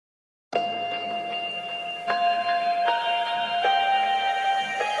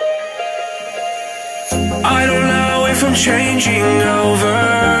from changing over.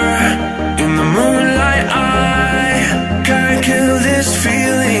 In the moonlight I can't kill this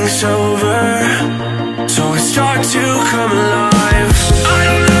feeling sober, so I start to come alive. I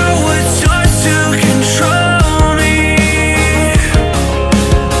don't know what starts to control me.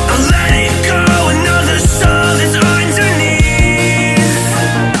 I let it go, another soul that's underneath.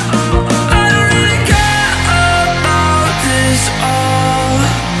 I don't really care about this all.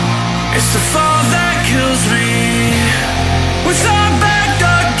 It's the fall that kills me. With our back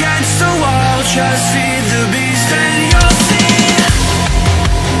against the wall, just feed the beast and you'll see.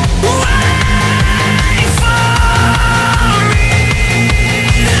 Wait for me.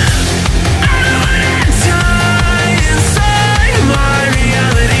 I don't wanna die inside my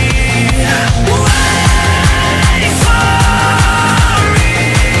reality. Wait for me.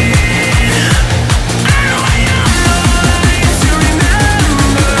 I don't want your mind to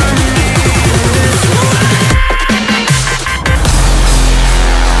remember me this way.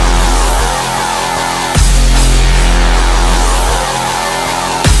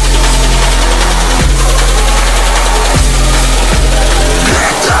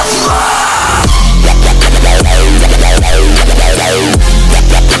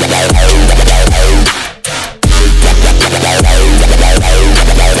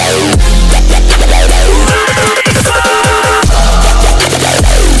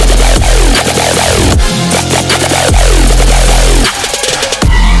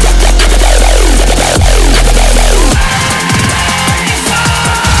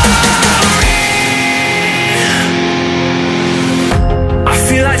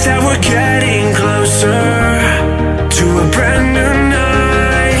 That we're getting closer to a brand new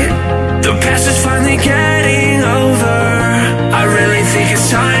night. The past is finally getting over. I really think it's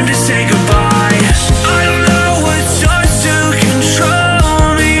time to say goodbye. I don't know what starts to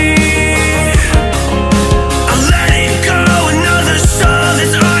control me. I let it go, another soul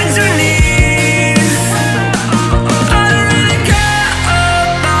that's underneath. I don't really care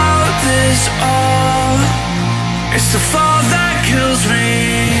about this all. It's the fall that kills me.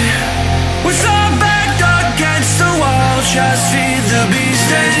 With our back against the wall, just feed the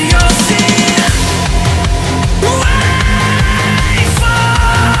beast and you'll see. Wait for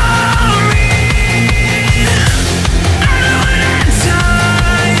me. I don't wanna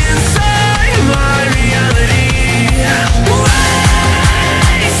die inside my reality. Wait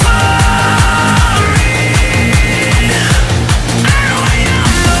for me. I don't want your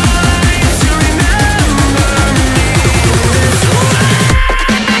mind to remember me this way.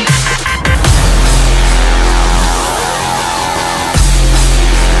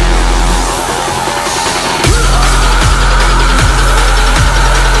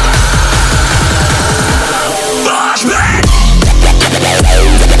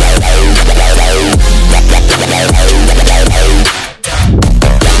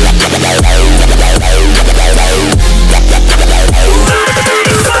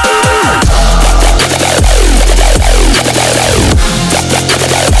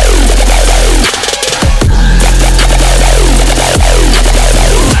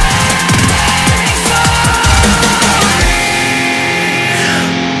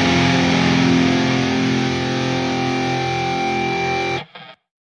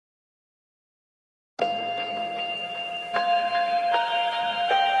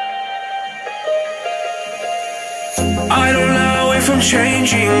 I don't know if I'm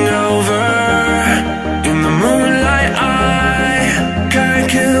changing over. In the moonlight I can't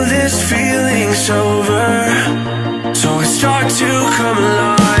kill this feeling sober, so I start to come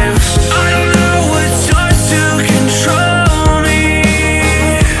alive. I don't know what starts to control me.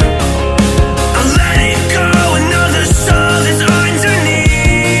 I let it go, another soul that's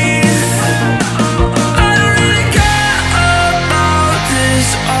underneath. I don't really care about this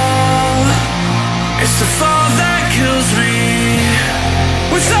all. It's the fall that kills me.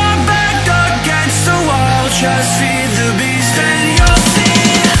 With our back against the wall, just feed the beast and you'll see.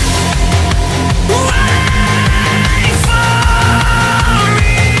 Wait for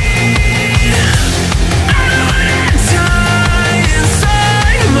me.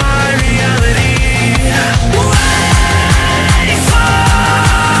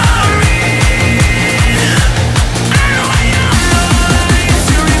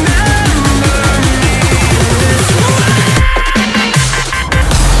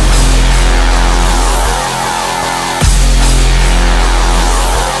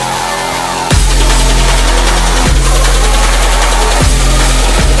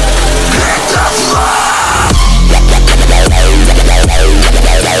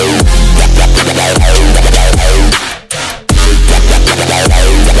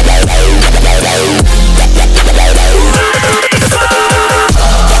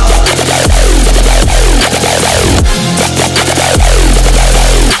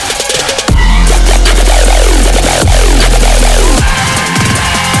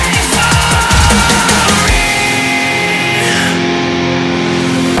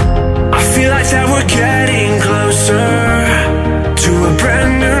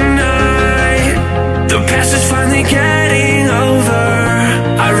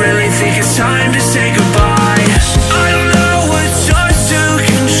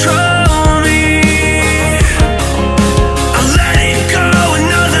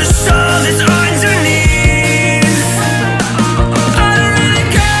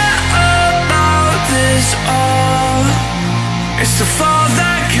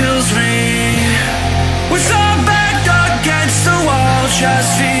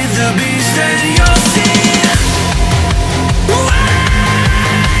 the beast and you'll see.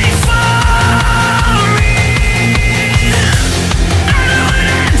 Wait for me. I don't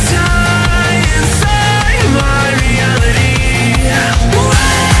wanna die inside my reality. Wait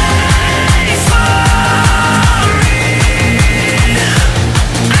for me.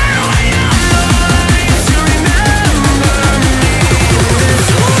 I don't want your mind to remember me this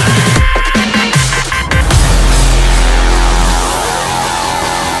way.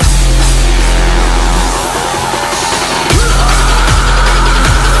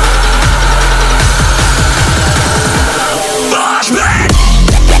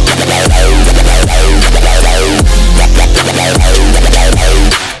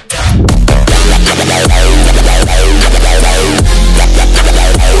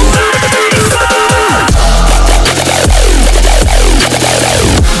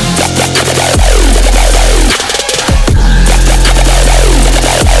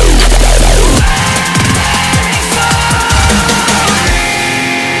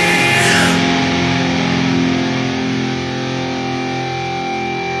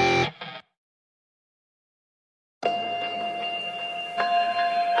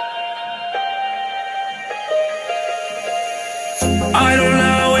 I don't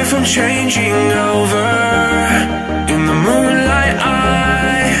know if I'm changing over. In the moonlight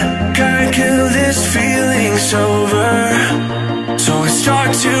I can't kill this feeling sober. So I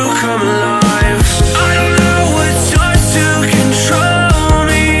start to come alive. I don't know what starts to control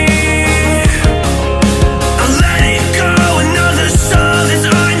me. I'll let it go, another soul that's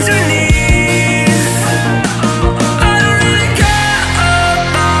underneath. I don't really care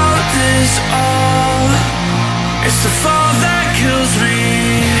about this all. It's the fall that kills me.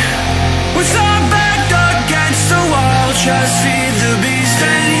 With our back against the wall, just feed the beast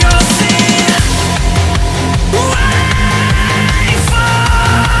and you'll see. Wait for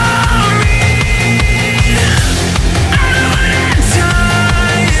me. I don't wanna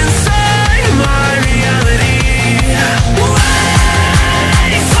die inside my reality. Wait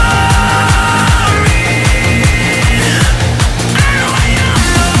for me. I don't want your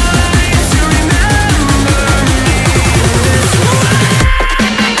mind to remember me this way.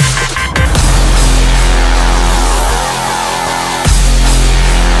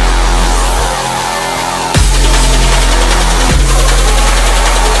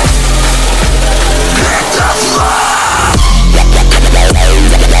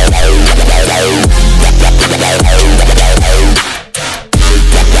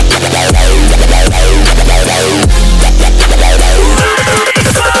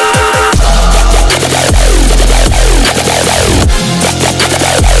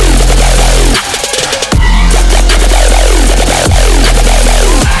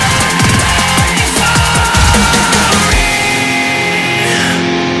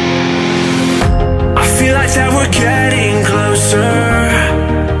 That we're getting closer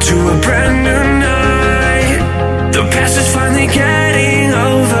to a brand new night. The past is finally getting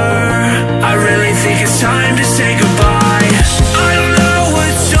over. I really think it's time to say goodbye. I don't know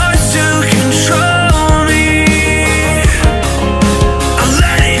what starts to control me. I'll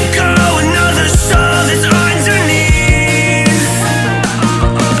let it go, another soul that's underneath.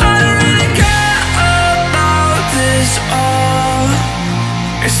 I don't really care about this all.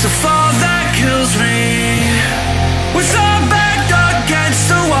 It's the fall that kills me. With our back against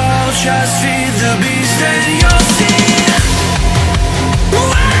the wall, just feed the beast and you'll see.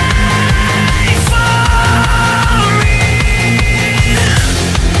 Wait for me.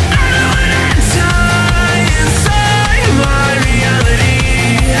 I don't wanna die inside my reality.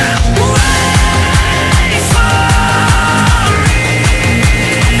 Wait for me.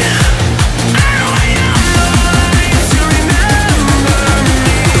 I don't want your mind to remember me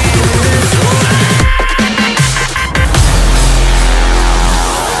this way.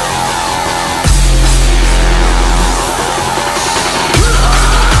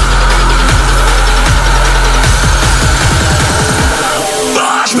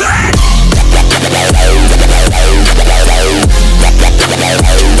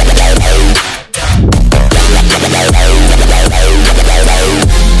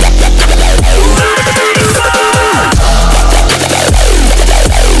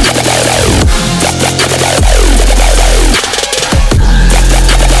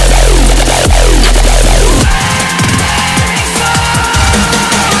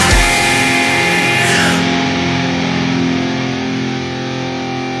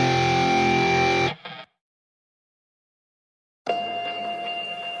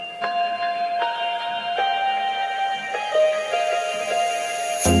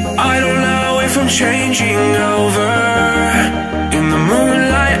 I don't know if I'm changing over. In the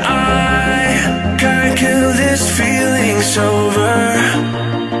moonlight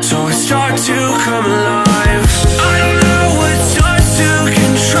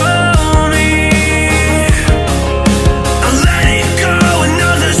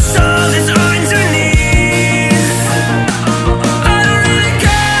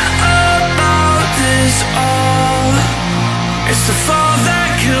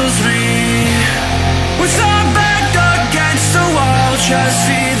just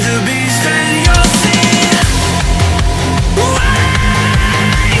feel